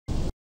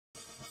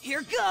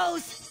Here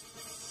goes.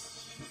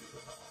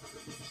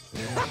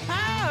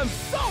 I'm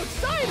so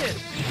excited!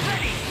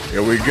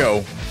 Here we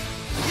go.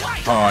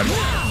 On.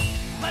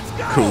 Let's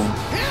go. Cool.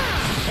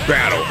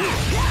 Battle.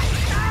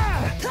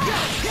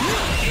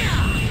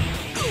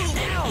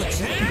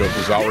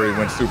 Goku's already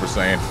went Super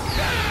Saiyan.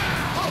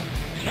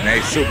 And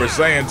a Super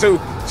Saiyan 2.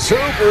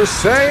 Super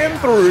Saiyan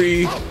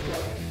 3.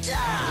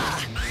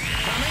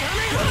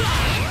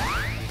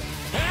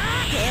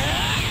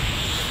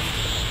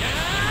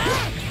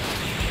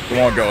 Come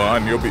on,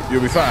 Gohan.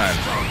 You'll be fine.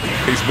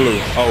 He's blue.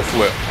 Oh,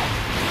 flip.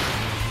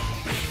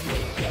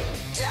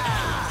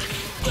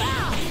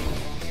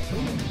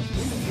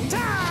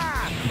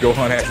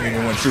 Gohan hasn't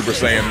even won Super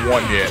Saiyan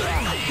 1 yet.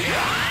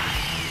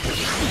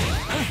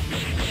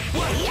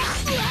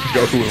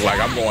 Goku was like,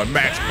 I'm going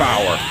max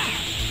power.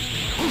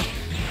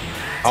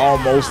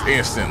 Almost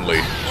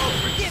instantly.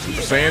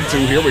 Super Saiyan 2,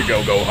 here we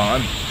go,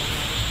 Gohan.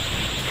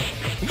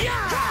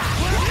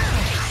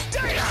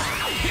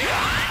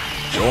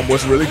 Show him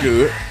what's really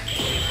good.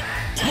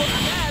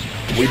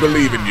 We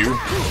believe in you.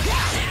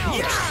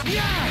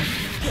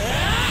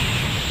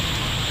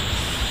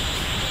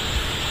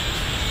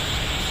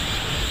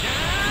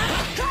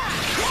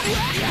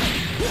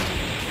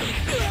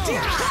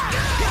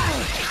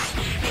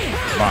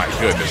 My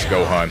goodness,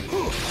 Gohan.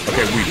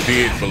 Okay, we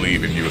did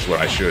believe in you is what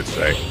I should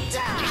say.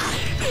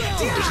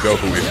 This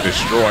Goku is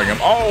destroying him.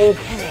 Oh,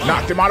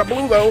 knocked him out of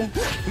blue, though.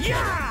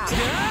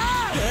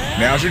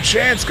 Now's your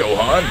chance,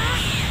 Gohan.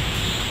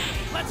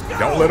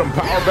 Don't let him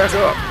power back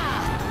up.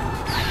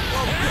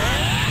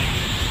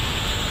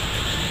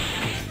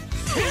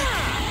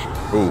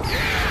 Ooh.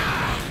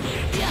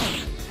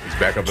 He's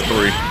back up to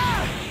 3.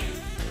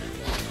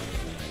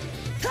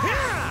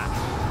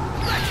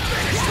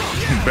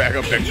 Back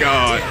up to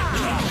God.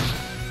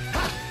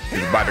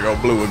 He's about to go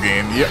blue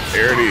again. Yep,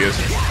 there it is.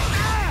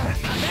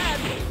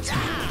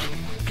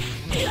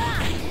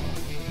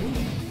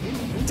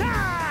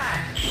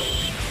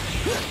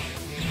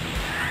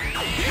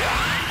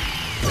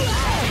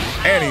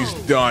 And he's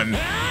done.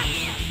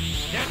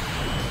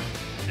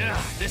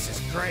 This is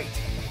great.